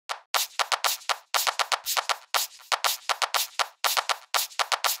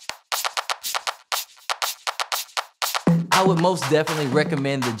I would most definitely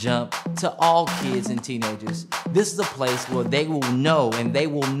recommend the Jump to all kids and teenagers. This is a place where they will know, and they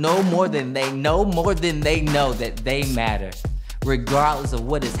will know more than they know that they matter. Regardless of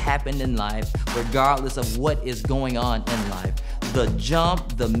what has happened in life, regardless of what is going on in life, the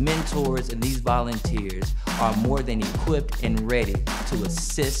Jump, the mentors, and these volunteers are more than equipped and ready to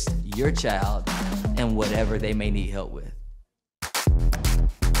assist your child in whatever they may need help with.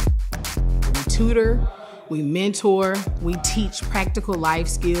 We tutor, we mentor, we teach practical life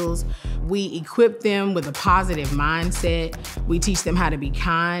skills, we equip them with a positive mindset, we teach them how to be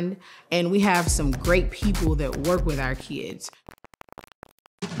kind, and we have some great people that work with our kids.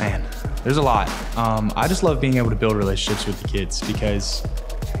 Man, there's a lot. I just love being able to build relationships with the kids because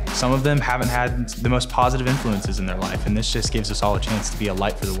some of them haven't had the most positive influences in their life, and this just gives us all a chance to be a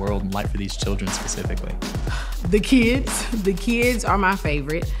light for the world and light for these children specifically. The kids are my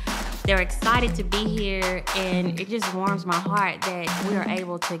favorite. They're excited to be here, and it just warms my heart that we are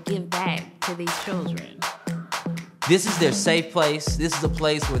able to give back to these children. This is their safe place. This is a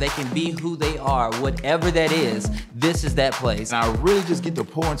place where they can be who they are, whatever that is. This is that place. And I really just get to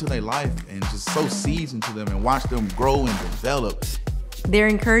pour into their life and just sow seeds into them and watch them grow and develop. They're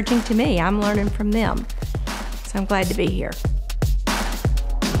encouraging to me. I'm learning from them. So I'm glad to be here.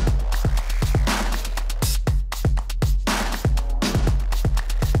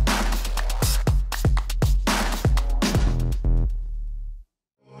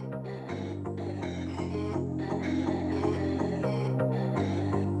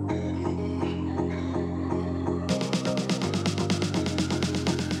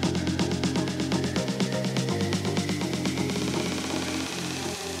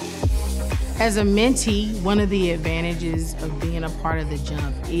 As a mentee, one of the advantages of being a part of the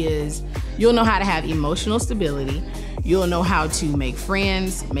Jump is you'll know how to have emotional stability, you'll know how to make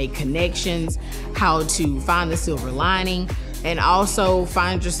friends, make connections, how to find the silver lining, and also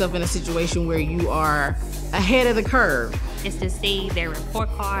find yourself in a situation where you are ahead of the curve. It's to see their report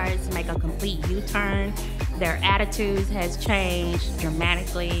cards make a complete U-turn. Their attitudes has changed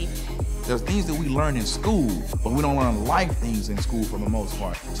dramatically. There's things that we learn in school, but we don't learn life things in school for the most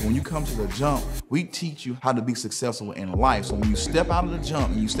part. So when you come to the Jump, we teach you how to be successful in life. So when you step out of the Jump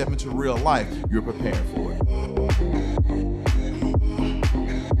and you step into real life, you're prepared for it.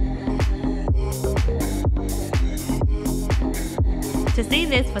 To see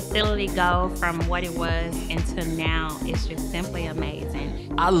this facility go from what it was until now is just simply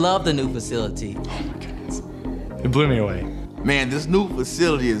amazing. I love the new facility. Oh my goodness. It blew me away. Man, this new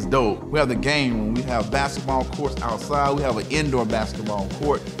facility is dope. We have the game room, we have basketball courts outside, we have an indoor basketball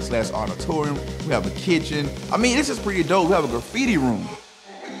court / auditorium, we have a kitchen. I mean, this is pretty dope. We have a graffiti room.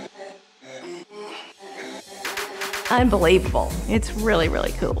 Unbelievable. It's really,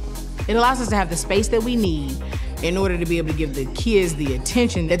 really cool. It allows us to have the space that we need in order to be able to give the kids the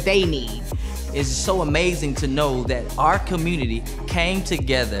attention that they need. It's so amazing to know that our community came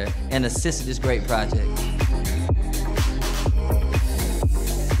together and assisted this great project.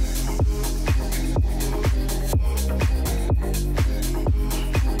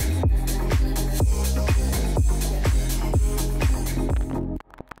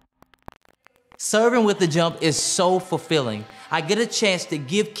 Serving with the Jump is so fulfilling. I get a chance to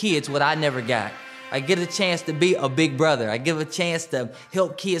give kids what I never got. I get a chance to be a big brother. I give a chance to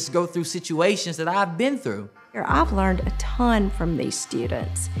help kids go through situations that I've been through. I've learned a ton from these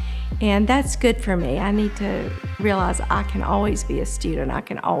students, and that's good for me. I need to realize I can always be a student. I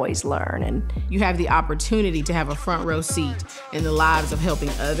can always learn. And you have the opportunity to have a front row seat in the lives of helping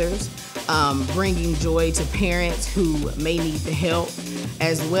others, bringing joy to parents who may need the help,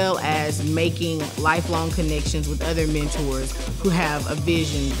 as well as making lifelong connections with other mentors who have a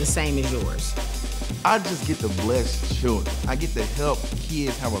vision the same as yours. I just get to bless children. I get to help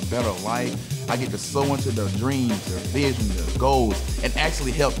kids have a better life. I get to sow into their dreams, their vision, their goals, and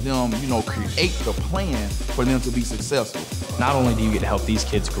actually help them, create the plan for them to be successful. Not only do you get to help these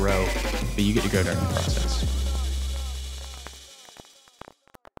kids grow, but you get to grow during the process.